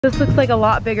This looks like a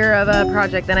lot bigger of a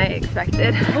project than I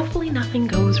expected. Hopefully nothing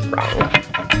goes wrong.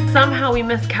 Somehow we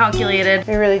miscalculated.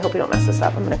 I really hope we don't mess this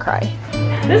up. I'm gonna cry.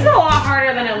 This is a lot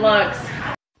harder than it looks.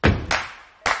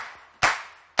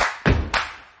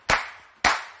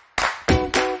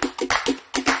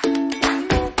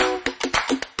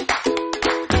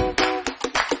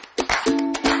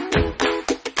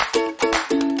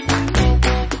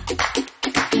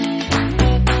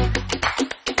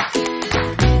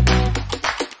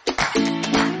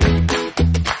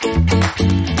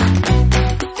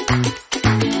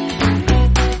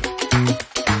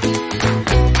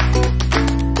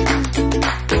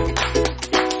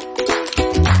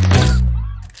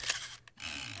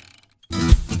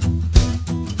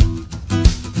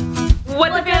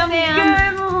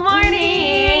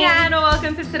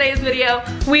 Today's video,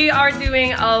 we are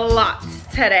doing a lot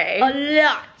today.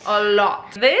 A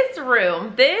lot. This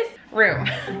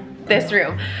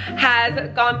room has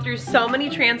gone through so many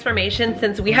transformations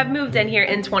since we have moved in here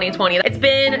in 2020. It's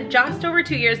been just over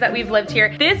 2 years that we've lived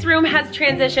here. This room has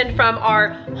transitioned from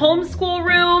our homeschool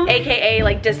room, AKA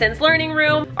like distance learning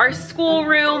room, our school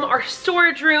room, our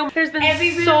storage room. There's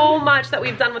been so much that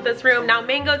we've done with this room. Now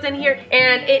Mango's in here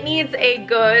and it needs a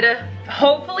good,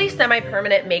 hopefully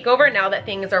semi-permanent makeover now that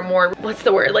things are more, what's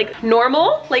the word, like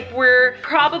normal. Like we're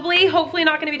probably, hopefully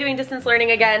not gonna be doing distance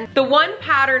learning again. The one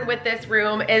pattern with this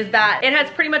room is that it has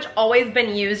pretty much always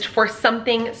been used for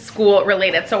something school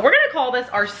related. So we're gonna call this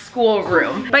our school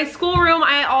room. By school room,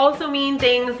 I also mean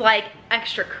things like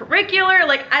extracurricular,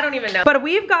 like I don't even know. But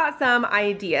we've got some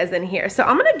ideas in here. So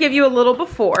I'm gonna give you a little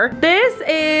before. This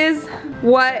is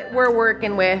what we're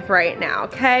working with right now,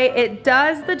 okay? It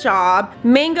does the job.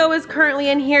 Mango is currently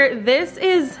in here. This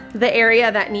is the area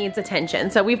that needs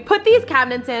attention. So we've put these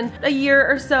cabinets in a year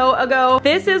or so ago.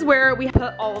 This is where we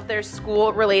put all of their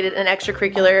school related and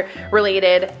extracurricular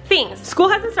related things. School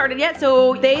hasn't started yet,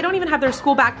 so they don't even have their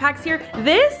school backpacks here.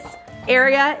 This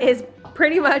area is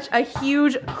pretty much a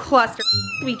huge cluster.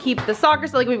 We keep the soccer,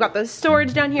 so like we've got the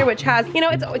storage down here, which has, you know,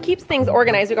 it keeps things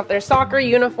organized. We've got their soccer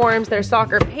uniforms, their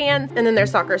soccer pants, and then their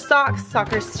soccer socks,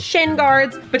 soccer shin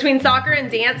guards. Between soccer and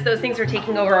dance, those things are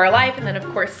taking over our life. And then of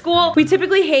course school. We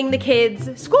typically hang the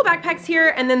kids' school backpacks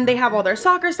here, and then they have all their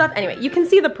soccer stuff. Anyway, you can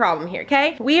see the problem here,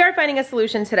 okay? We are finding a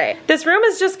solution today. This room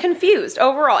is just confused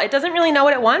overall. It doesn't really know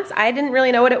what it wants. I didn't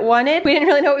really know what it wanted. We didn't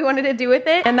really know what we wanted to do with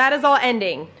it. And that is all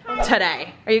ending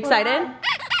today. Are you excited?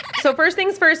 So first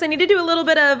things first, I need to do a little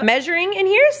bit of measuring in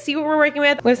here, see what we're working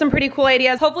with. We have some pretty cool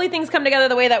ideas. Hopefully things come together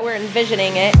the way that we're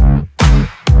envisioning it.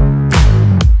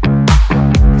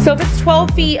 So if it's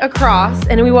 12 feet across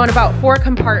and we want about 4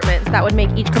 compartments, that would make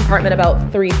each compartment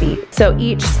about 3 feet. So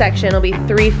each section will be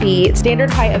 3 feet. Standard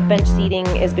height of bench seating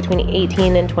is between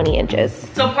 18 and 20 inches.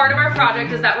 So part of our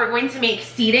project is that we're going to make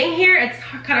seating here. It's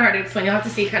kind of hard to explain. You'll have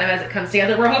to see kind of as it comes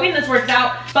together. We're hoping this works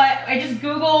out, but I just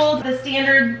Googled the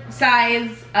standard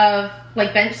size of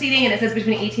like bench seating and it says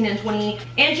between 18 and 20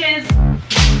 inches,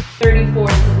 34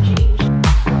 and some change.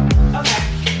 Okay.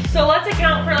 So let's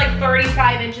account for like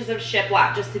 35 inches of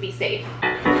shiplap just to be safe.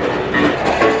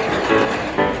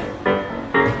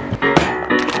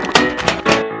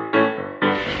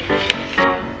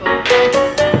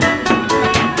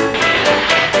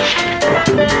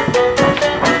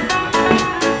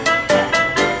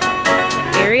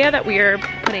 Area that we are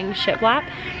putting shiplap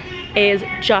is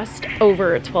just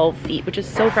over 12 feet, which is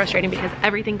so frustrating because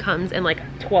everything comes in like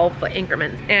 12-foot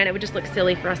increments, and it would just look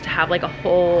silly for us to have like a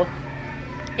whole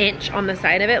inch on the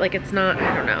side of it. Like it's not,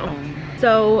 I don't know.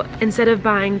 So instead of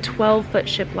buying 12-foot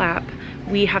shiplap,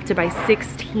 we have to buy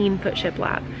 16-foot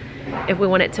shiplap if we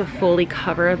want it to fully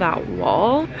cover that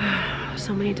wall.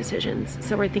 So many decisions.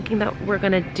 So we're thinking that we're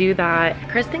gonna do that.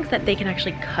 Chris thinks that they can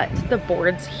actually cut the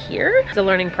boards here. It's a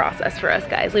learning process for us,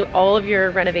 guys. Leave all of your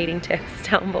renovating tips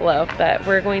down below. But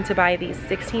we're going to buy these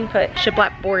 16-foot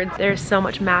shiplap boards. There's so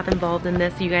much math involved in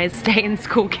this. You guys stay in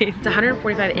school, kids. It's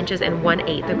 145 inches and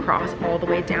 1/8 across all the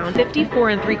way down.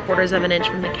 54 3/4 of an inch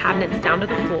from the cabinets down to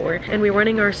the floor. And we're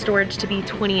wanting our storage to be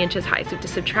 20 inches high. So we have to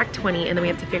subtract 20 and then we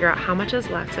have to figure out how much is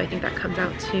left. So I think that comes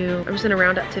out to, I'm just gonna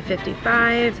round up to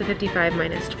 55. So 55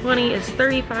 minus 20 is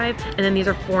 35, and then these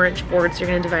are 4-inch boards, so you're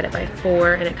gonna divide it by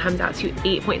 4 and it comes out to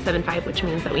 8.75, which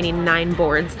means that we need 9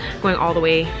 boards going all the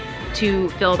way to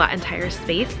fill that entire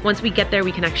space. Once we get there,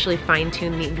 we can actually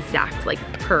fine-tune the exact like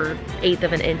per 1/8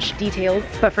 of an inch details,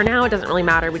 but for now it doesn't really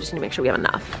matter. We just need to make sure we have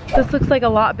enough. This looks like a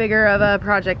lot bigger of a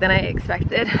project than I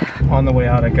expected. On the way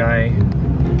out, a guy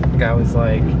was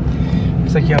like,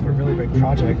 it's like, you have a really big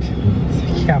project.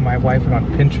 Like, yeah, my wife went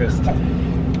on Pinterest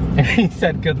and he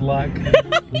said good luck.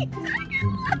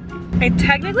 I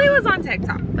technically was on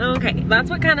TikTok. Okay,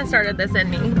 that's what kind of started this in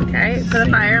me, okay? Put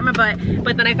a fire in my butt,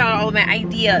 but then I found all of my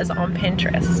ideas on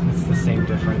Pinterest. It's the same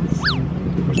difference.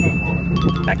 Where's my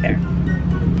wallet? Back there.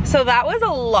 So that was a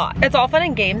lot. It's all fun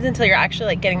and games until you're actually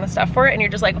like getting the stuff for it and you're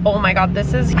just like, oh my God,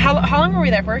 this is, how long were we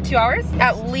there for? 2 hours?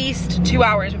 At least 2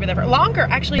 hours we were there for. Longer,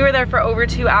 actually. We were there for over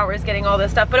 2 hours getting all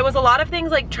this stuff, but it was a lot of things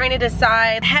like trying to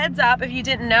decide. Heads up, if you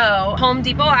didn't know, Home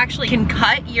Depot actually can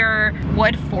cut your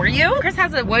wood for you. Chris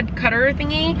has a wood cutter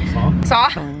thingy. Saw.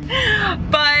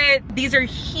 But these are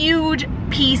huge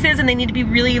pieces and they need to be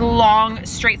really long,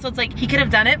 straight. So it's like, he could have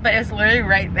done it, but it's literally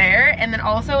right there. And then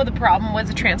also the problem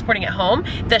was transporting it home.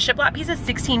 The shiplap piece is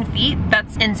 16 feet.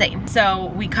 That's insane.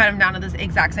 So we cut them down to this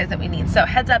exact size that we need. So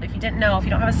heads up, if you didn't know, if you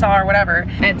don't have a saw or whatever,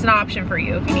 it's an option for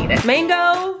you if you need it.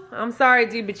 Mango, I'm sorry,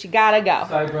 dude, but you gotta go.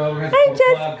 Sorry, bro. I'm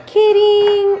just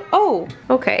kidding. Oh,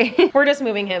 okay. We're just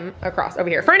moving him across over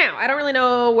here for now. I don't really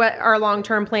know what our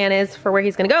long-term plan is for where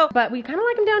he's gonna go, but we kind of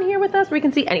like him down here with us where we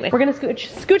can see. Anyway, we're gonna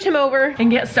scooch him over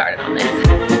and get started on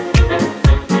this.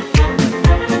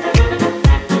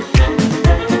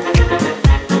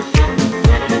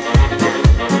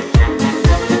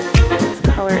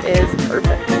 Is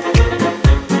perfect.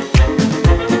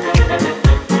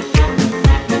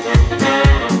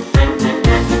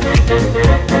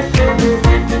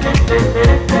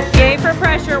 Yay for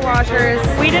pressure washers.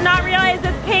 We did not realize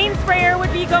this paint sprayer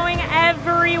would be going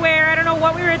everywhere. I don't know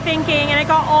what we were thinking, and it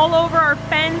got all over our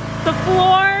fence, the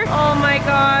floor. Oh my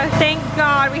gosh. Thank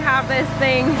God we have this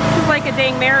thing. This is like a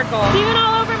dang miracle. Even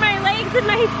all over my legs and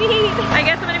my feet. I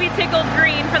guess I'm gonna be tickled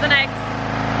green for the next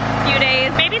few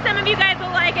days. Maybe some of you guys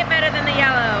will like it better than the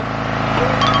yellow.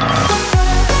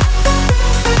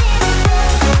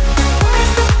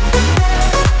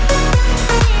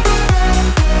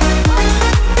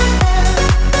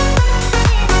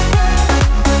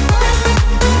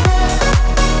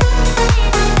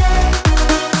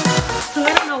 So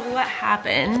I don't know what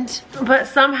happened, but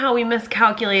somehow we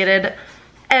miscalculated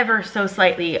ever so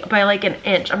slightly by like an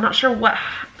inch. I'm not sure what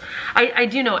I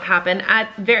do know what happened.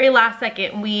 At very last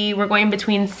second, we were going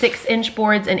between 6-inch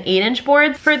boards and 8-inch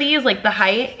boards for these, like the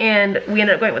height, and we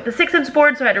ended up going with the 6-inch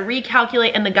board, so I had to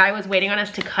recalculate, and the guy was waiting on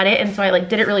us to cut it, and so I like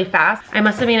did it really fast. I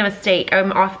must have made a mistake.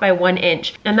 I'm off by 1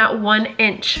 inch, and that 1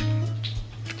 inch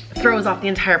throws off the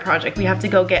entire project. We have to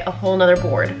go get a whole nother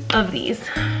board of these.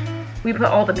 We put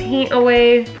all the paint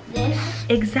away. This?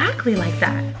 Exactly like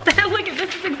that. Look at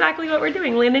this is exactly what we're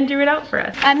doing. Landon drew it out for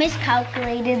us. I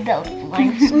miscalculated the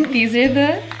length. These are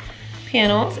the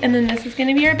panels, and then this is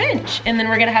gonna be our bench. And then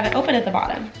we're gonna have it open at the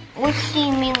bottom. What do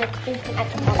you mean like open at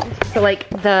the bottom? So like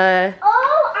the...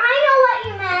 Oh, I know what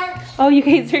you meant. Oh, you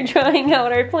guys are drawing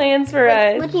out our plans for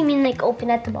us. What do you mean like open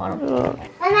at the bottom? Oh.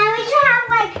 And then we should have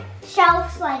like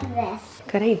shelves like this.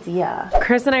 Good idea.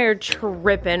 Chris and I are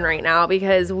tripping right now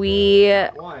because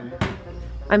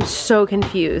I'm so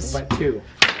confused. But 2.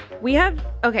 We have,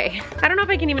 okay, I don't know if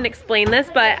I can even explain this,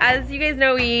 but as you guys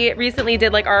know, we recently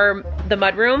did like the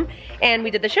mud room and we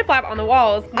did the shiplap on the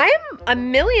walls. I'm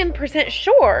 1,000,000%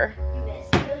 sure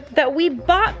that we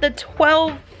bought the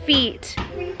 12 feet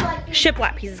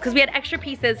shiplap pieces because we had extra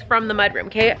pieces from the mudroom,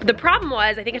 okay? The problem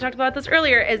was, I think I talked about this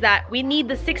earlier, is that we need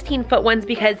the 16-foot ones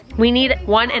because we need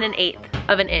 1 1/8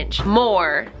 of an inch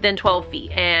more than 12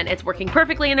 feet, and it's working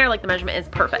perfectly in there, like the measurement is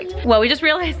perfect. Well, we just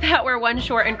realized that we're 1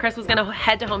 short and Chris was gonna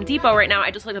head to Home Depot right now. I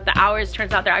just looked up the hours,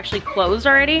 turns out they're actually closed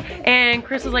already, and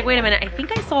Chris was like, wait a minute, I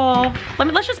think I saw,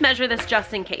 let's just measure this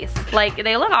just in case. Like,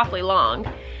 they look awfully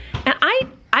long. And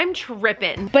I'm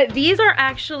tripping, but these are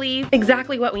actually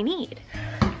exactly what we need.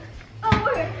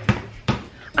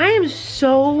 I am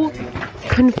so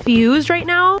confused right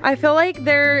now. I feel like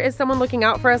there is someone looking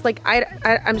out for us. Like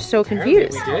I'm so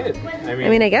confused. Apparently we did. I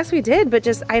mean, I guess we did, but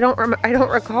just I don't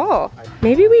recall.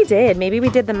 Maybe we did. Maybe we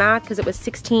did the math because it was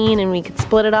 16 and we could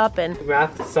split it up and. You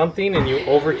mathed something and you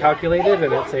over-calculated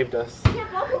and it saved us.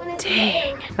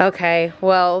 Dang. Okay,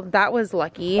 well, that was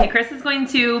lucky. Okay, Chris is going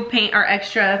to paint our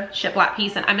extra shiplap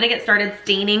piece, and I'm gonna get started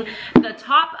staining the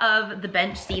top of the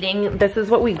bench seating. This is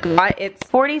what we got. It's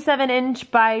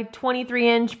 47-inch by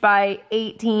 23-inch by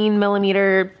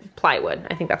 18mm plywood.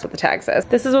 I think that's what the tag says.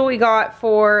 This is what we got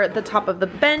for the top of the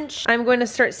bench. I'm going to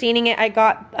start staining it. I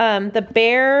got the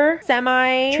Bare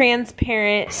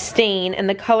semi-transparent stain, and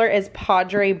the color is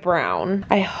Padre Brown.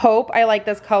 I hope I like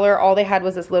this color. All they had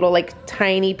was this little like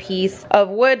tiny piece of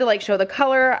wood to like show the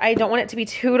color. I don't want it to be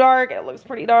too dark. It looks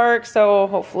pretty dark, so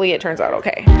hopefully it turns out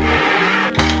okay.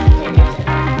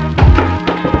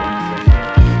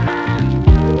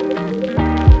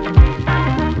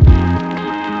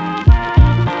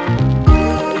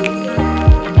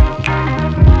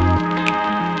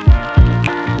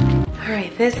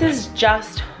 This is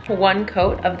just one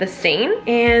coat of the stain,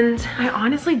 and I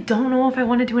honestly don't know if I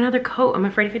want to do another coat. I'm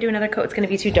afraid if I do another coat, it's gonna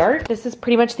be too dark. This is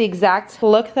pretty much the exact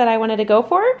look that I wanted to go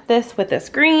for. This with this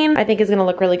green, I think is gonna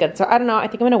look really good. So I don't know, I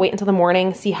think I'm gonna wait until the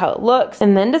morning, see how it looks,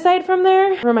 and then decide from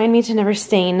there. Remind me to never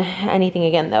stain anything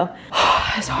again though.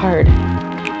 It's hard.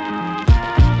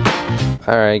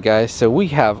 All right guys, so we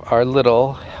have our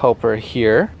little helper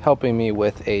here helping me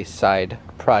with a side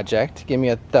project. Give me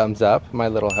a thumbs up, my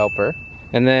little helper.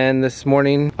 And then this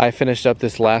morning I finished up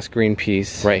this last green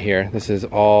piece right here. This is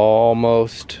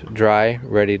almost dry,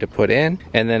 ready to put in.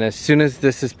 And then as soon as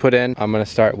this is put in, I'm gonna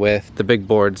start with the big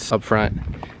boards up front,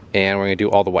 and we're gonna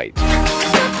do all the white.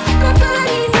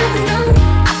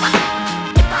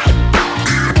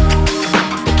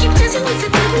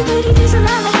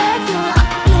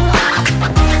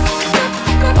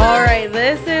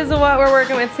 This is what we're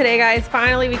working with today, guys.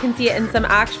 Finally, we can see it in some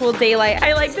actual daylight.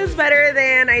 I like this better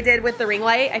than I did with the ring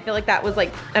light. I feel like that was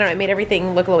like, I don't know, it made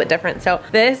everything look a little bit different. So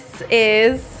this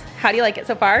is, how do you like it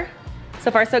so far?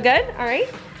 So far, so good? All right.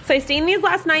 So I stained these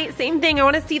last night, same thing. I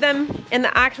wanna see them in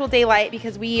the actual daylight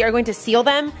because we are going to seal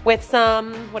them with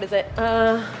some, what is it?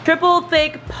 Triple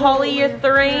thick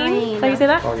polyurethane. How do you say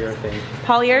that? Polyurethane.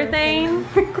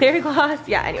 Polyurethane, clear gloss.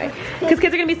 Yeah, anyway, because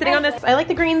kids are gonna be sitting on this. I like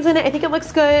the greens in it. I think it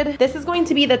looks good. This is going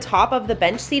to be the top of the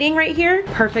bench seating right here.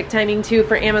 Perfect timing too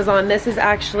for Amazon. This is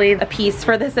actually a piece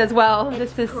for this as well.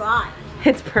 This is prime.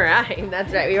 It's prime,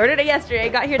 that's right. We ordered it yesterday,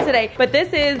 got here today. But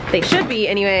this is, they should be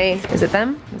anyway. Is it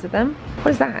them? Is it them? What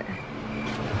is that?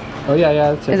 Oh yeah,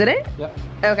 that's it. Is it it? Yep.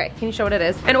 Okay, can you show what it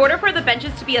is? In order for the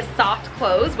benches to be a soft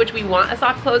close, which we want a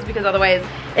soft close because otherwise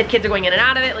if kids are going in and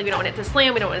out of it, like we don't want it to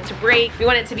slam, we don't want it to break. We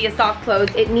want it to be a soft close.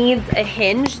 It needs a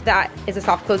hinge that is a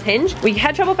soft close hinge. We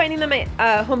had trouble finding them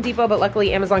at Home Depot, but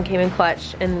luckily Amazon came in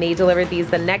clutch and they delivered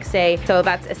these the next day. So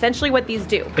that's essentially what these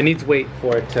do. It needs weight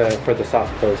for it to, for the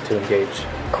soft close to engage.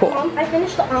 Cool. I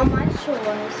finished all my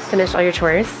chores. Finish all your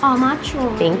chores? All my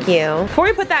chores. Thank you. Before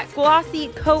we put that glossy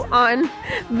coat on,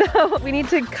 though, we need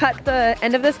to cut the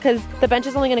end of this because the bench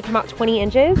is only gonna come out 20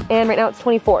 inches and right now it's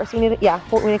 24. So we need to, yeah,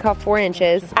 we need to cut 4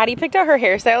 inches. Addie picked out her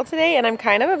hairstyle today and I'm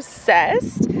kind of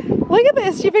obsessed. Look at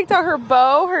this, she picked out her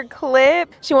bow, her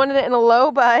clip. She wanted it in a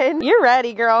low bun. You're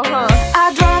ready, girl, huh?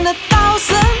 I'd run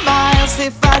 1,000 miles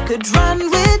if I could run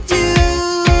with you.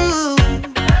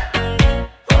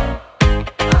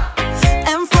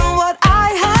 And from what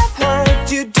I have heard,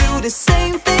 you do the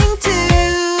same thing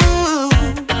too.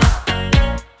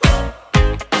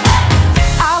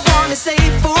 I wanna say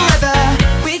forever,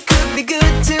 we could be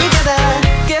good together.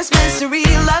 Guess misery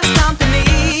loves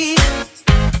company.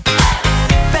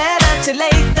 Better to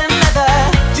late than never.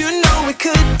 You know we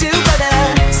could do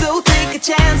better. So take a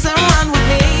chance and run with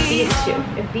me. These two,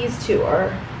 if these two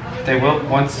are... They will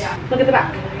once. Look at the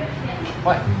back.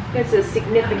 What? It's a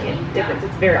significant difference.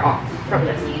 It's very off from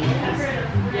this. Do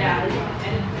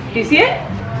you see it?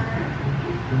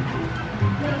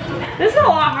 This is a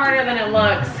lot harder than it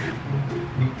looks.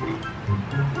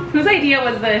 Whose idea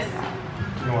was this?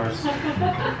 Yours.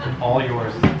 All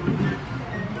yours.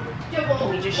 Can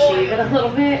we just shave it a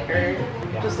little bit, or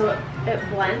just so it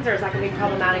blends, or is that gonna be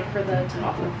problematic for the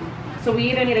top? So we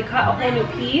either need to cut a whole new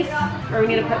piece, or we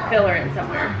need to put filler in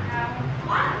somewhere.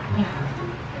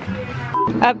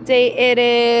 Update, it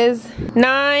is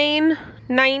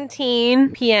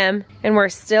 9:19 p.m. and we're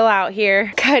still out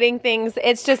here cutting things.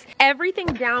 It's just everything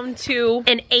down to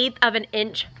 1/8 of an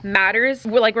inch matters.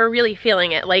 We're really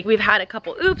feeling it. Like we've had a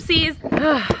couple oopsies.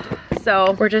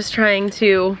 So we're just trying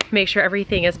to make sure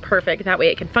everything is perfect. That way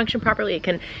it can function properly. It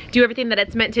can do everything that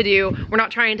it's meant to do. We're not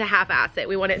trying to half-ass it.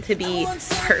 We want it to be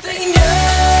perfect.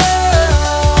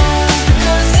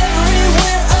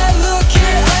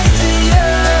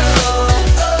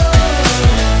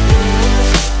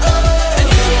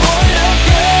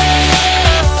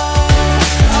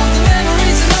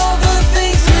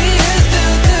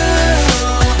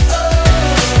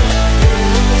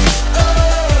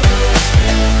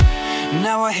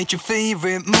 Your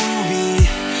favorite movie,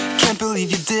 can't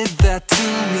believe you did that to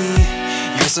me.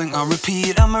 Your song on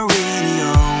repeat on my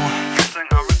radio. Your song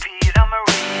on repeat on my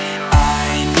radio.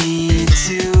 I need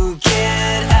to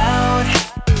get out.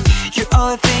 You're all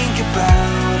I think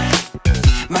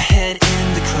about. My head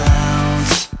in the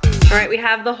clouds. All right, we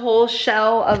have the whole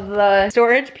shell of the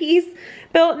storage piece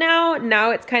built now.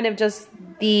 Now it's kind of just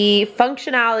the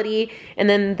functionality and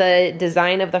then the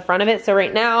design of the front of it. So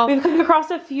right now we've come across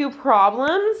a few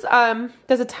problems.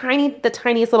 There's the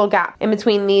tiniest little gap in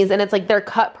between these, and it's like they're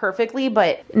cut perfectly,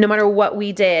 but no matter what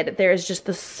we did, there's just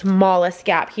the smallest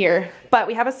gap here. But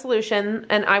we have a solution,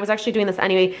 and I was actually doing this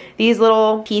anyway. These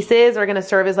little pieces are gonna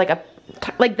serve as like a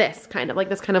like this kind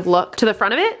of look to the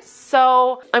front of it.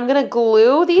 So I'm gonna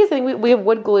glue these. I think we have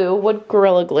wood glue, wood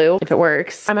Gorilla Glue, if it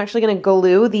works. I'm actually gonna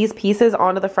glue these pieces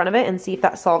onto the front of it and see if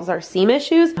that solves our seam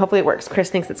issues. Hopefully it works. Chris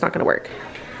thinks it's not gonna work.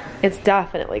 It's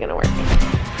definitely gonna work.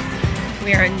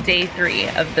 We are on day 3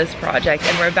 of this project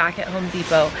and we're back at Home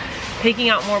Depot picking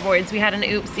out more boards. We had an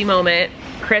oopsie moment.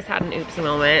 Chris had an oopsie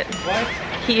moment. What?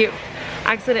 He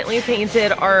accidentally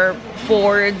painted our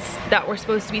boards that were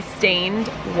supposed to be stained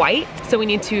white. So we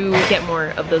need to get more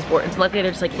of those boards. Luckily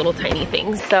they're just like little tiny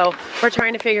things. So we're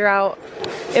trying to figure out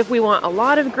if we want a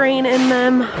lot of grain in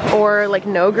them or like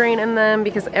no grain in them,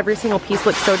 because every single piece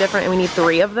looks so different and we need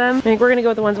 3 of them. I think we're gonna go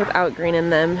with the ones without grain in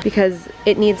them because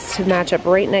it needs to match up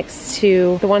right next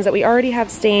to the ones that we already have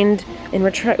stained, and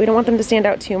we don't want them to stand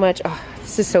out too much. Oh,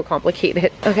 this is so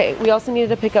complicated. Okay, we also needed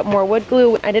to pick up more wood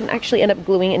glue. I didn't actually end up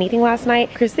gluing anything last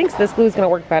night. Chris thinks this glue is gonna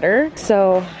work better,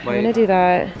 so I'm gonna do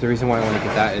that. The reason why I want to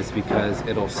get that is because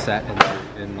it'll set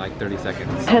in like 30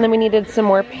 seconds. And then we needed some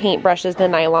more paint brushes, the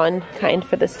nylon kind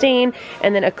for the stain,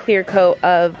 and then a clear coat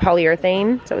of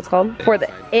polyurethane, so it's called, for the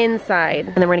inside.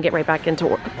 And then we're gonna get right back into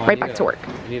work. To work.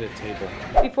 I need a table.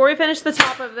 Before we finish the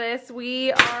top of this,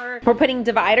 we're putting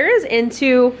dividers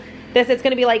into this. It's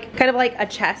gonna be like kind of like a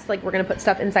chest, like we're gonna put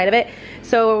stuff inside of it.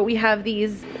 So we have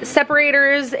these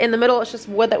separators in the middle. It's just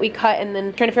wood that we cut, and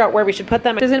then trying to figure out where we should put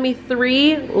them. There's gonna be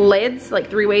 3 lids, like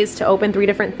 3 ways to open, 3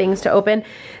 different things to open.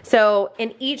 So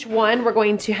in each one, we're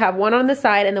going to have one on the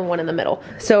side and then one in the middle.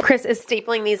 So Chris is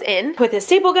stapling these in with his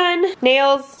staple gun,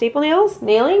 nails, staple nails,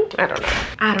 nailing? I don't know.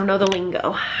 I don't know the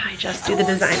lingo. I just do the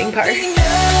designing part.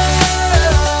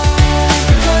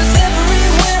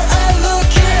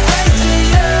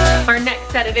 Our next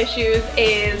set of issues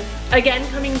is, again,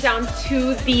 coming down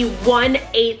to the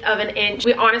 1/8 of an inch.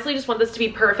 We honestly just want this to be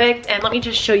perfect, and let me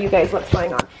just show you guys what's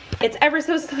going on. It's ever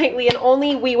so slightly, and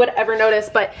only we would ever notice,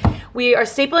 but we are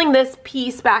stapling this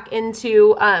piece back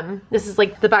into, this is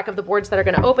like the back of the boards that are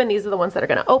gonna open. These are the ones that are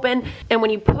gonna open. And when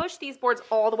you push these boards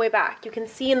all the way back, you can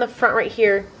see in the front right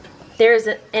here, there's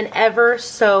an ever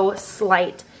so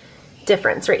slight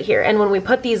difference right here. And when we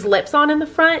put these lips on in the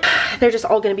front, they're just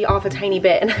all gonna be off a tiny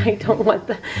bit, and I don't want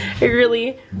that. I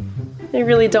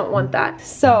really don't want that.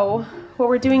 So what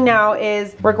we're doing now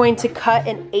is we're going to cut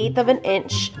 1/8 of an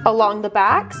inch along the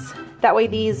backs. That way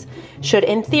these should,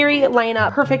 in theory, line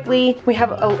up perfectly. We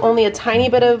have only a tiny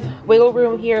bit of wiggle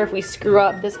room here. If we screw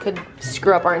up, this could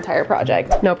screw up our entire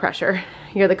project. No pressure.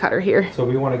 You're the cutter here. So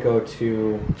we want to go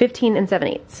to 15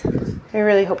 7/8. I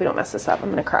really hope we don't mess this up. I'm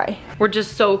gonna cry. We're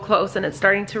just so close, and it's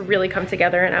starting to really come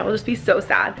together, and I will just be so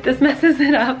sad. This messes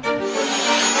it up.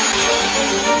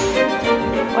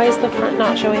 Why is the front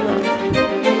not showing up?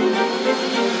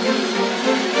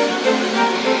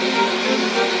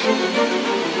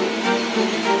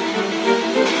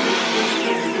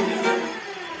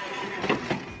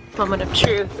 Moment of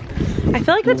truth. I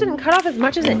feel like that didn't cut off as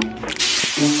much as it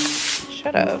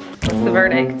should have. What's the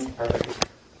verdict?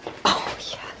 Oh,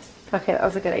 yes. Okay, that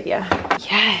was a good idea.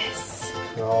 Yes.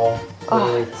 Oh,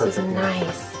 this is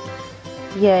nice.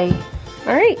 Yay.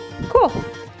 All right, cool.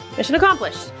 Mission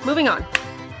accomplished. Moving on.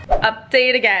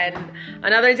 Update again.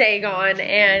 Another day gone,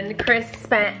 and Chris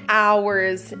spent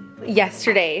hours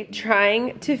yesterday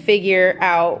trying to figure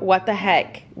out what the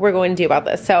heck we're going to do about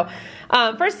this. So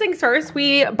first things first,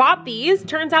 we bought these.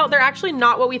 Turns out they're actually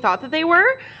not what we thought that they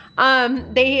were.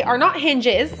 They are not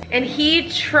hinges, and he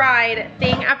tried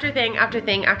thing after thing after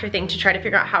thing after thing to try to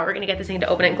figure out how we're gonna get this thing to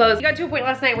open and close. He got to a point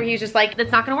last night where he was just like,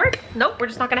 that's not gonna work. Nope, we're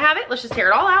just not gonna have it. Let's just tear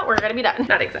it all out. We're gonna be done.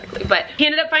 Not exactly, but he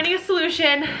ended up finding a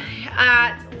solution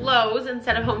at Lowe's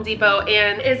instead of Home Depot.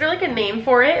 And is there like a name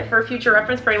for it for future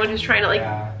reference for anyone who's trying to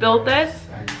like build this?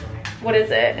 What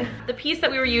is it? The piece that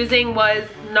we were using was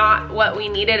not what we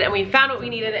needed, and we found what we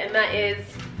needed, and that is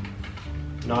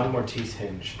non-mortise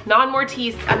hinge. A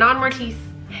non-mortise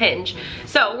hinge.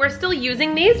 So we're still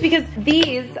using these because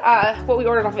these, what we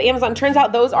ordered off of Amazon, turns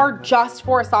out those are just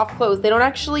for a soft close. They don't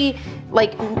actually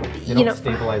like, They don't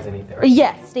stabilize anything.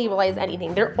 Yes, stabilize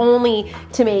anything. They're only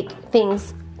to make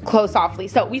things close softly.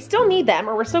 So we still need them,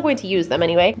 or we're still going to use them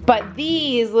anyway. But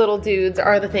these little dudes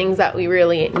are the things that we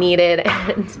really needed,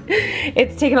 and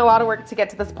it's taken a lot of work to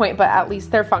get to this point, but at least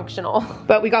they're functional.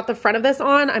 But we got the front of this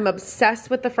on. I'm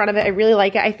obsessed with the front of it. I really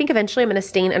like it. I think eventually I'm gonna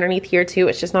stain underneath here too.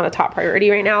 It's just not a top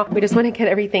priority right now. We just want to get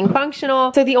everything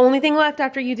functional. So the only thing left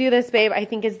after you do this, babe, I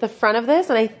think is the front of this,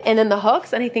 and then the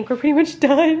hooks, and I think we're pretty much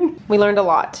done. We learned a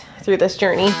lot through this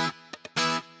journey.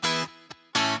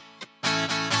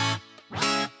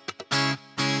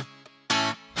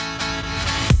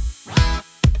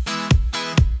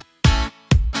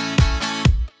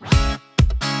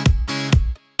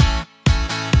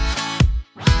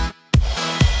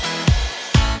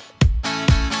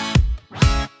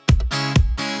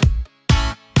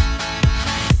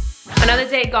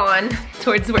 gone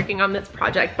towards working on this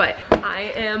project, but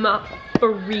I am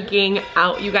freaking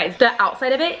out, you guys. The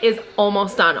outside of it is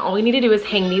almost done. All we need to do is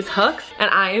hang these hooks, and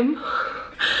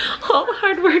all the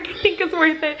hard work I think is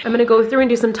worth it. I'm gonna go through and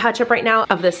do some touch up right now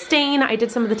of the stain. I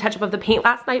did some of the touch up of the paint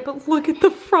last night, but look at the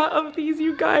front of these,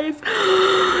 you guys.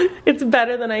 It's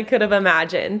better than I could have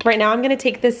imagined. Right now I'm gonna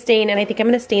take this stain and I think I'm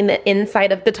gonna stain the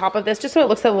inside of the top of this just so it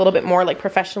looks a little bit more like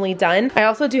professionally done. I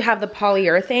also do have the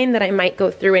polyurethane that I might go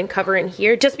through and cover in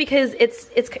here just because it's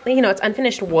you know, it's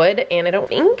unfinished wood and I don't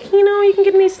think, you know, you can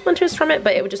get any splinters from it,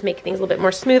 but it would just make things a little bit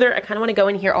more smoother. I kind of want to go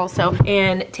in here also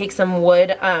and take some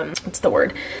wood, what's the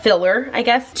word? Filler, I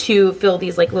guess, to fill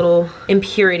these like little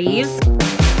impurities.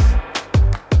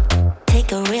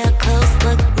 Take a real close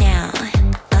look now.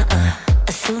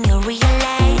 Soon you'll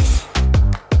realize.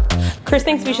 Chris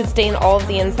thinks we should stain all of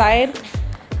the inside.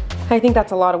 I think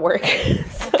that's a lot of work.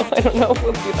 So I don't know if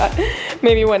we'll do that.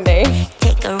 Maybe one day.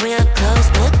 Take a real close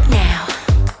look now.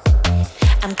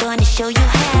 I'm going to show you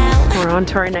how. We're on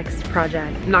to our next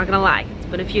project. I'm not gonna lie, it's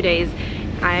been a few days.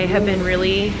 I have been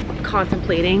really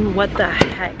contemplating what the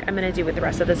heck I'm gonna do with the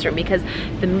rest of this room because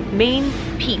the main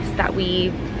piece that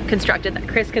we constructed, that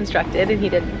Chris constructed, and he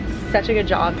did such a good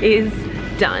job, is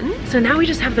done. So now we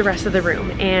just have the rest of the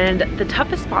room, and the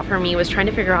toughest spot for me was trying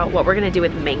to figure out what we're gonna do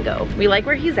with Mango. We like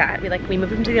where he's at, we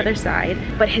moved him to the other side,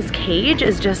 but his cage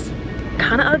is just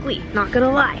kind of ugly, not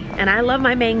gonna lie, and I love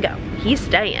my Mango. He's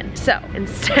staying. So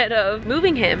instead of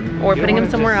moving him or putting him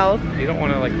somewhere else. You don't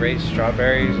want to like raise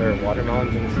strawberries or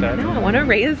watermelons instead? No, I want to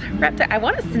raise reptile. I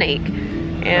want a snake.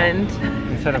 And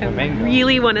instead of a mango. I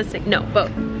really want a snake. No,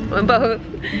 both. Both.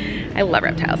 I love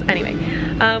reptiles. Anyway,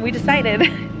 I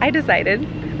decided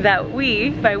that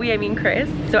by we I mean Chris.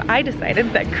 So I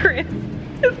decided that Chris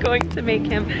is going to make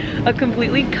him a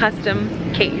completely custom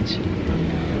cage.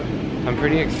 I'm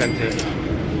pretty expensive.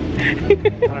 I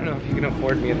don't know if you can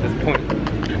afford me at this point.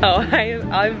 Oh,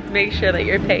 I'll make sure that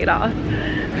you're paid off.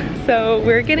 So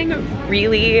we're getting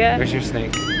really... Where's your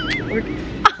snake?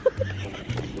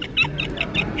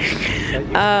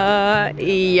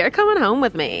 You're coming home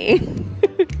with me.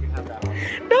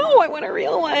 No, I want a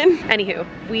real one. Anywho,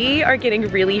 we are getting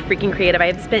really freaking creative. I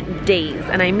have spent days,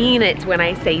 and I mean it when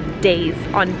I say days,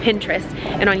 on Pinterest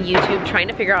and on YouTube trying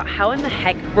to figure out how in the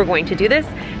heck we're going to do this.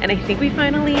 And I think we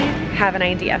finally have an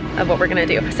idea of what we're gonna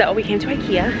do. So we came to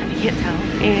IKEA, if you can't tell,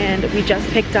 and we just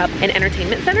picked up an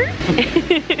entertainment center.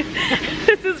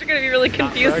 This is gonna be really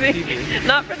confusing.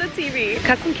 Not for the TV.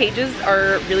 Custom cages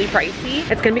are really pricey.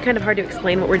 It's gonna be kind of hard to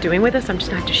explain what we're doing with this. I'm just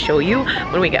gonna have to show you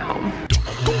when we get home.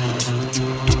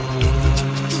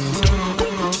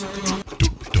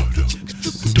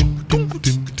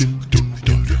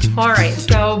 All right,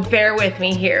 so bear with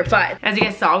me here, but as you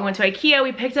guys saw, we went to IKEA,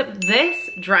 we picked up this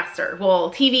dresser,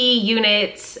 well, TV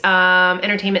unit,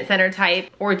 entertainment center type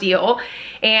ordeal,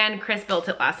 and Chris built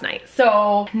it last night.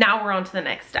 So now we're on to the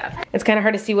next step. It's kind of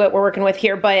hard to see what we're working with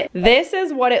here, but this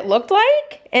is what it looked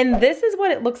like, and this is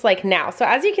what it looks like now. So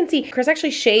as you can see, Chris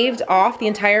actually shaved off the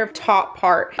entire top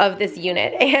part of this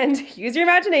unit, and use your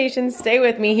imagination, stay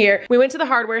with me here. We went to the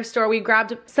hardware store, we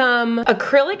grabbed some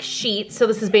acrylic sheets, so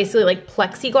this is basically like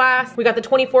plexiglass. We got the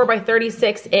 24 by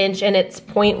 36 inch, and it's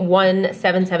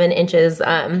 0.177 inches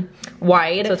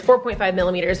wide, so it's 4.5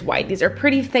 millimeters wide. These are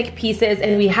pretty thick pieces,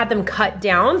 and we had them cut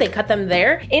down. They cut them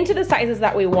there into the sizes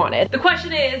that we wanted. The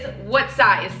question is, what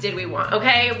size did we want,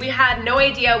 okay? We had no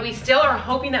idea. We still are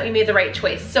hoping that we made the right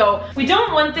choice. So we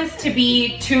don't want this to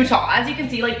be too tall. As you can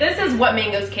see, like, this is what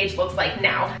Mango's cage looks like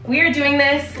now. We are doing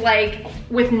this like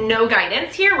with no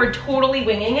guidance here. We're totally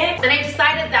winging it. And I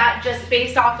decided that just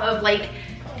based off of like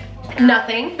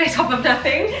nothing, based off of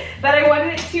nothing, that I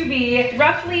wanted it to be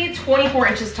roughly 24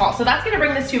 inches tall. So that's gonna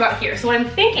bring this to about here. So what I'm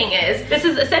thinking is, this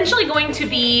is essentially going to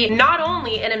be not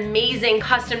only an amazing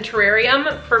custom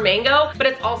terrarium for Mango, but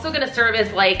it's also gonna serve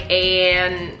as like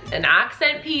an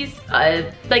accent piece,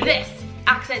 like this.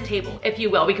 Accent table, if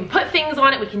you will. We can put things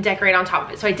on it, we can decorate on top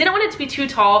of it. So I didn't want it to be too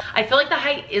tall. I feel like the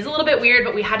height is a little bit weird,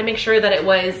 but we had to make sure that it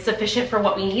was sufficient for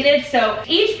what we needed. So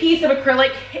each piece of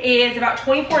acrylic is about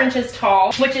 24 inches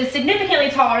tall, which is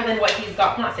significantly taller than what he's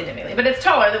got. Not significantly, but it's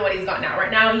taller than what he's got now.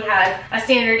 Right now he has a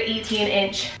standard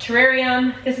 18-inch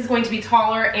terrarium. This is going to be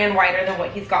taller and wider than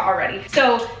what he's got already.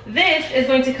 So this is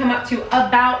going to come up to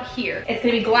about here. It's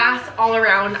gonna be glass all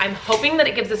around. I'm hoping that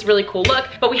it gives this really cool look,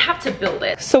 but we have to build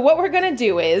it. So what we're gonna gonna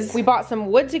do is, we bought some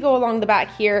wood to go along the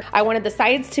back here. I wanted the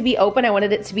sides to be open. I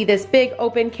wanted it to be this big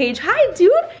open cage. Hi, dude.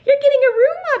 You're getting a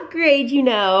room upgrade, you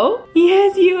know.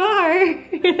 Yes, you are.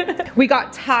 We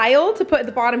got tile to put at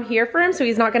the bottom here for him, so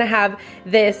he's not gonna have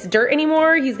this dirt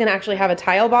anymore. He's gonna actually have a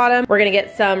tile bottom. We're gonna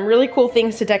get some really cool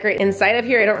things to decorate inside of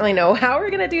here. I don't really know how we're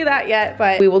gonna do that yet,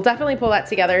 but we will definitely pull that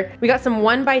together. We got some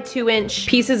 1 by 2 inch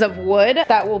pieces of wood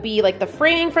that will be like the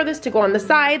framing for this to go on the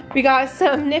side. We got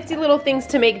some nifty little things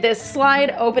to make this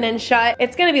slide open and shut.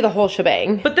 It's gonna be the whole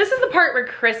shebang. But this is the part where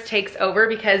Chris takes over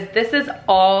because this is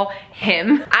all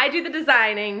him. I do the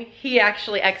designing, he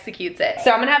actually executes it.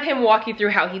 So I'm gonna have him walk you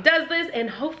through how he does this and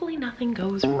hopefully nothing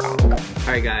goes wrong. All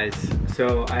right guys,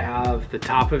 so I have the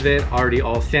top of it already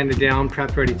all sanded down,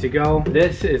 prepped, ready to go.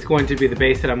 This is going to be the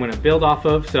base that I'm gonna build off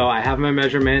of. So I have my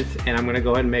measurements and I'm gonna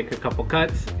go ahead and make a couple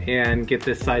cuts and get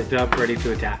this sized up, ready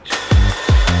to attach.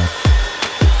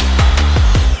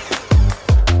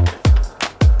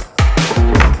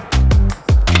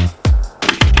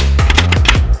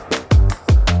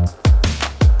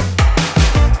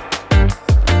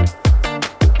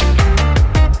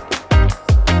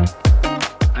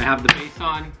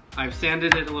 I've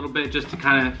sanded it a little bit just to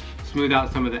kind of smooth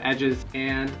out some of the edges,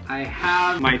 and I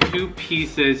have my 2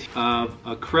 pieces of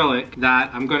acrylic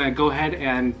that I'm gonna go ahead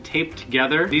and tape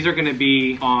together. These are gonna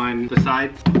be on the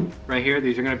sides right here.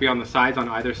 These are gonna be on the sides on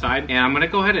either side, and I'm gonna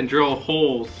go ahead and drill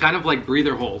holes, kind of like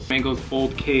breather holes. Mango's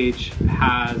old cage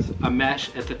has a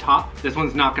mesh at the top. This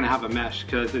one's not gonna have a mesh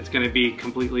because it's gonna be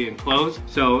completely enclosed.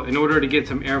 So in order to get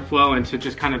some airflow and to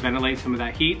just kind of ventilate some of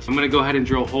that heat, I'm gonna go ahead and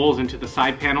drill holes into the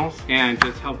side panels and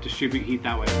just help distribute heat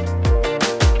that way.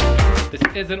 This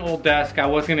is an old desk. I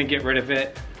was gonna get rid of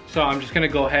it, so I'm just gonna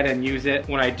go ahead and use it.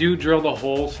 When I do drill the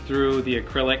holes through the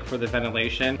acrylic for the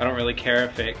ventilation, I don't really care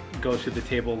if it goes through the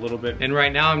table a little bit. And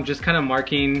right now I'm just kind of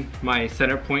marking my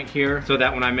center point here so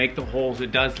that when I make the holes,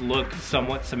 it does look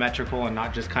somewhat symmetrical and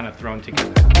not just kind of thrown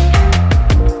together.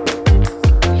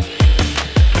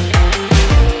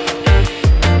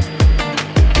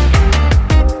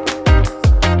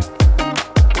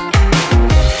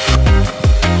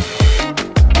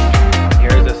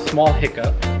 Small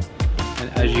hiccup,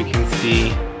 and as you can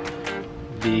see,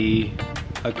 the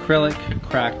acrylic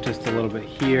cracked just a little bit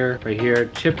here, right here,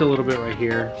 chipped a little bit right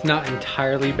here. It's not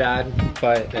entirely bad,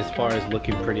 but as far as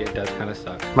looking pretty, it does kind of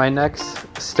suck. My next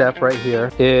step right here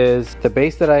is the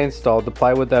base that I installed, the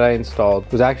plywood that I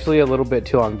installed was actually a little bit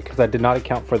too long because I did not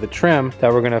account for the trim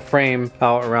that we're gonna frame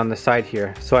out around the side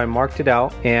here. So I marked it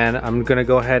out, and I'm gonna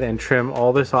go ahead and trim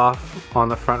all this off on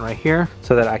the front right here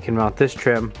so that I can mount this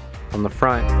trim on the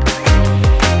front. How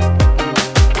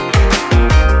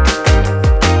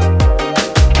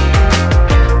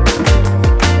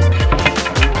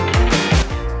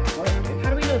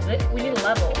do we know that? We need a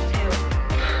level too.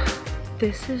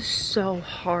 This is so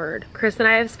hard. Chris and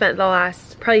I have spent the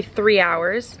last probably 3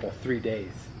 hours. Well, 3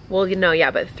 days. Well, you know, yeah,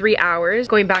 but 3 hours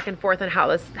going back and forth on how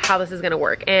this is gonna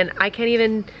work. And I can't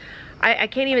even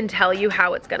tell you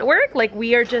how it's gonna work. Like,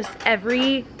 we are just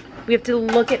we have to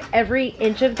look at every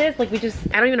inch of this. Like, I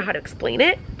don't even know how to explain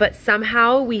it, but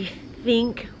somehow we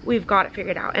think we've got it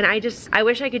figured out. And I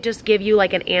wish I could just give you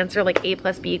like an answer like A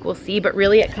plus B equals C, but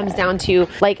really it comes down to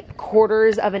like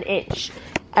quarters of an inch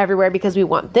everywhere because we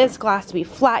want this glass to be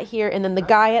flat here. And then the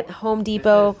guy at Home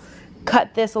Depot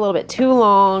cut this a little bit too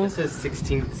long. This is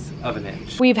 1/16 of an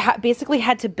inch. We've basically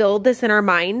had to build this in our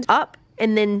mind up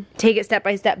and then take it step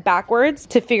by step backwards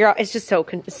to figure out. It's just so,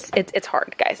 it's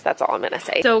hard, guys. That's all I'm gonna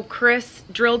say. So Chris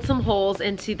drilled some holes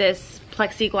into this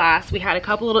plexiglass. We had a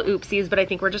couple little oopsies, but I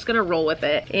think we're just gonna roll with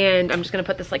it. And I'm just gonna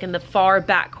put this like in the far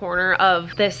back corner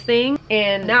of this thing.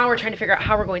 And now we're trying to figure out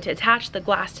how we're going to attach the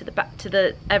glass to the back, to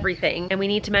the everything. And we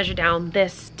need to measure down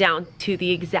this down to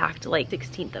the exact like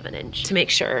 1/16 of an inch to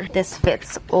make sure this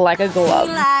fits like a glove.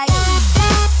 Alright,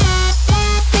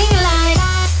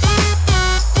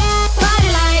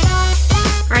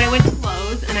 I went to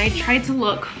Lowe's and I tried to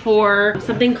look for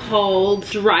something called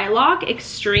Dry Lock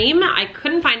Extreme. I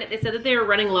couldn't find it. They said that they were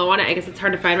running low on it. I guess it's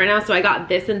hard to find right now, so I got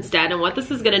this instead. And what this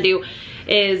is gonna do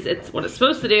is, what it's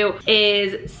supposed to do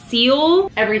is seal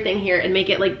everything here and make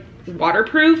it like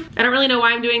waterproof. I don't really know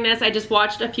why I'm doing this. I just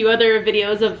watched a few other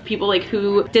videos of people like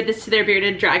who did this to their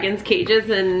bearded dragons cages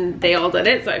and they all did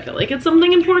it, so I feel like it's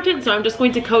something important. So I'm just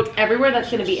going to coat everywhere that's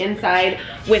gonna be inside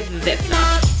with this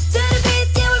stuff.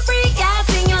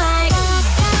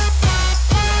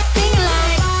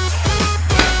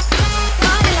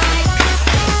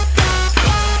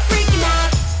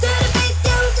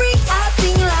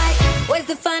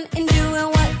 Fun in doing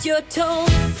what you're told,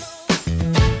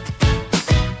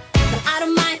 but I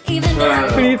don't mind even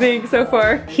What do you think so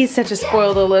far? He's such a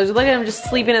spoiled little loser. Look at him just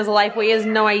sleeping his life away. He has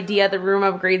no idea the room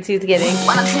upgrades he's getting.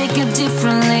 Wanna take a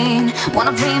different lane,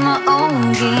 wanna play my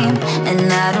own game,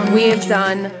 and I don't We have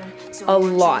done a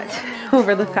lot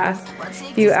over the past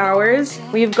few hours.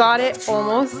 We've got it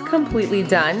almost completely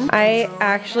done. I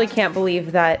actually can't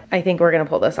believe that I think we're gonna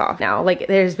pull this off now. Like,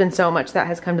 there's been so much that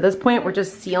has come to this point. We're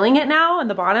just sealing it now, and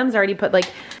the bottoms already put like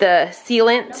the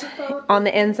sealant on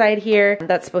the inside here.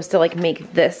 That's supposed to like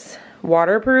make this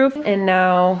waterproof. And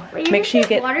now make sure you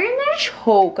get water in there?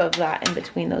 choke of that in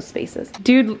between those spaces.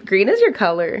 Dude, green is your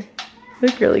color. You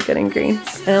look really good in green.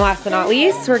 And then last but not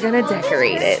least, we're gonna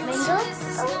decorate it.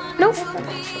 Nope,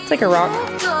 it's like a rock.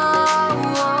 Maybe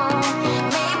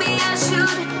I should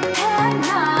head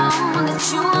now,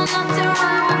 that you are not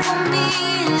around for me.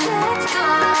 Let's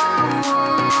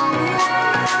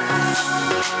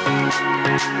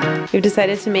go. We've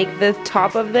decided to make the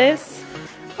top of this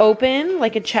open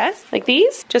like a chest, like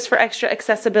these, just for extra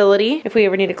accessibility. If we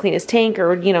ever need to clean his tank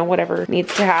or, you know, whatever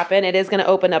needs to happen, it is gonna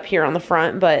open up here on the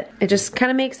front, but it just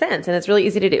kind of makes sense and it's really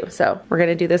easy to do. So we're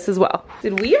gonna do this as well.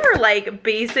 Dude, we are like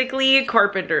basically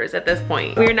carpenters at this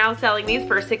point. We are now selling these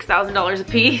for $6,000 a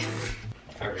piece.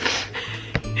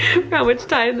 How much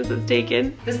time this has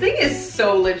taken. This thing is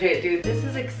so legit, dude. This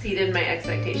has exceeded my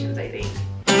expectations, I think.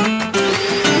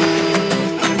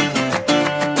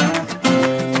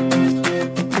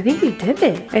 I think we did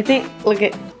it. I think, look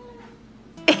at,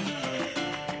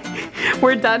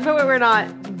 we're done, but we're not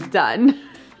done.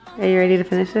 Are you ready to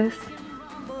finish this?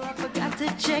 I forgot to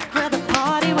check where the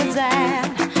party was at.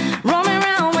 Roaming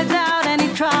around without any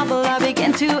trouble, I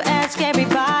began to ask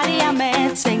everybody I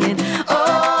met, singing, oh,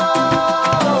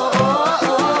 oh,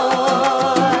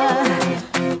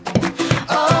 oh,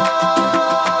 oh,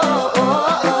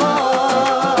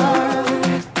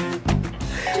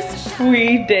 oh.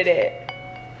 We did it.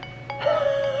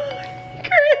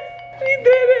 We did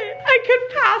it. I could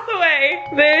pass away.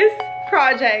 This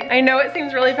project, I know it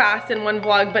seems really fast in one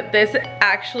vlog, but this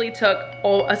actually took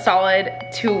a solid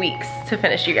 2 weeks to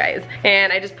finish, you guys.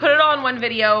 And I just put it all in one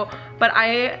video, but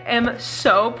I am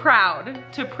so proud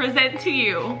to present to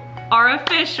you our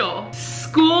official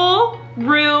school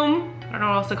room, I don't know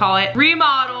what else to call it,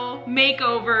 remodel,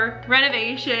 makeover,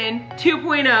 renovation,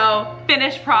 2.0,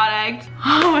 finished product.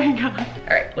 Oh my God.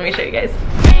 All right, let me show you guys.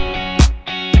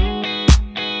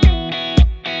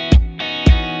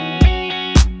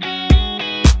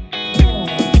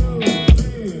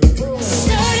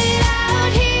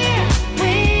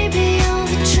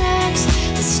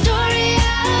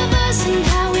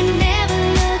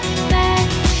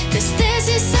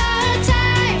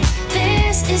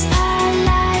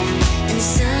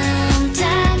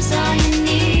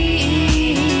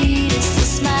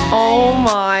 Oh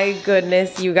my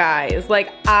goodness, you guys. Like,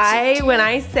 when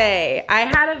I say I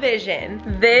had a vision,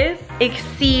 this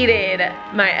exceeded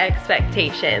my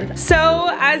expectations. So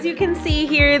as you can see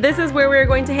here, this is where we're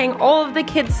going to hang all of the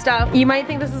kids' stuff. You might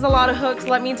think this is a lot of hooks.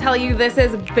 Let me tell you, this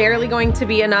is barely going to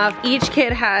be enough. Each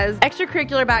kid has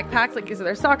extracurricular backpacks, like these are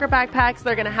their soccer backpacks.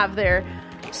 They're gonna have their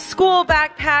school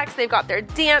backpacks, they've got their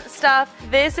dance stuff.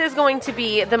 This is going to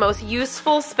be the most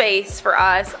useful space for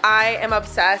us. I am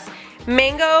obsessed.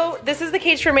 Mango, this is the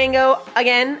cage for Mango.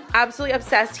 Again, absolutely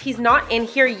obsessed. He's not in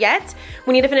here yet.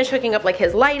 We need to finish hooking up like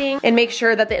his lighting and make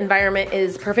sure that the environment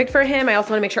is perfect for him. I also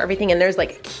wanna make sure everything in there is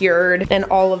like cured and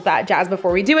all of that jazz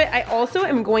before we do it. I also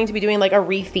am going to be doing like a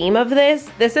re-theme of this.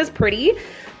 This is pretty,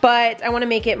 but I wanna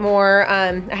make it more,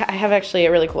 I have actually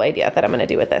a really cool idea that I'm gonna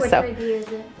do with this. What idea is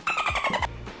it?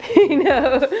 I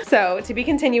know. So to be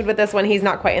continued with this one, he's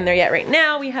not quite in there yet right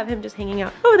now. We have him just hanging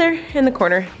out over there in the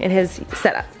corner in his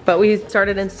setup. But we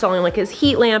started installing like his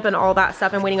heat lamp and all that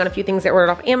stuff. I'm waiting on a few things that ordered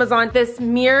off Amazon. This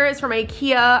mirror is from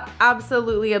IKEA,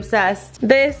 absolutely obsessed.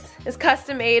 This is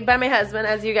custom made by my husband,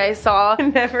 as you guys saw.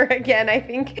 Never again. I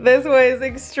think this was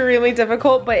extremely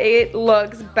difficult, but it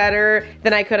looks better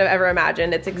than I could have ever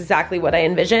imagined. It's exactly what I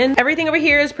envisioned. Everything over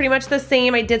here is pretty much the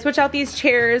same. I did switch out these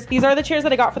chairs. These are the chairs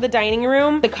that I got for the dining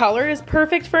room. The color is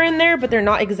perfect for in there, but they're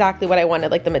not exactly what I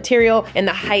wanted. Like the material and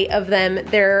the height of them,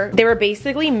 they were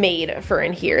basically made for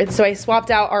in here. So I swapped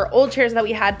out our old chairs that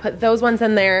we had, put those ones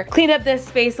in there, cleaned up this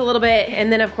space a little bit,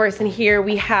 and then of course in here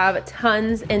we have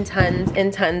tons and tons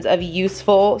and tons of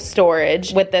useful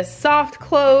storage with this soft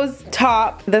close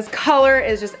top. This color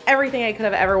is just everything I could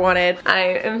have ever wanted.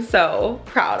 I am so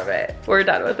proud of it. We're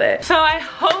done with it. So I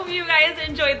hope you guys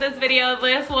enjoyed this video.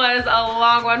 This was a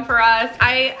long one for us.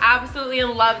 I absolutely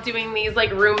love doing these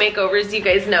like room makeovers. You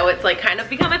guys know it's like kind of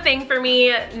become a thing for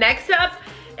me. Next up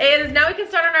is now we can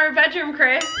start on our bedroom,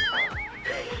 Chris.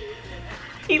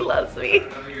 He loves me. I don't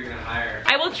know who you're gonna hire.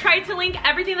 I will try to link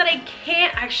everything that I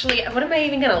can't actually. What am I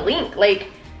even gonna link? Like,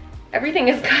 everything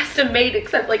is custom made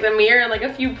except like the mirror and like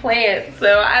a few plants.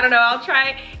 So I don't know, I'll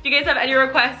try. If you guys have any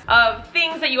requests of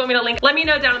things that you want me to link, let me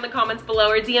know down in the comments below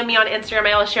or DM me on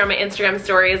Instagram. I'll share my Instagram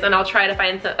stories and I'll try to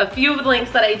find a few of the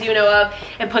links that I do know of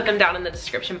and put them down in the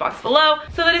description box below.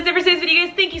 So that is it for today's video,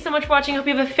 guys. Thank you so much for watching. Hope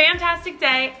you have a fantastic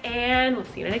day and we'll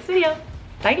see you in the next video.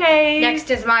 Bye, guys. Next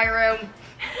is my room.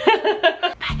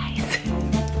 Bye.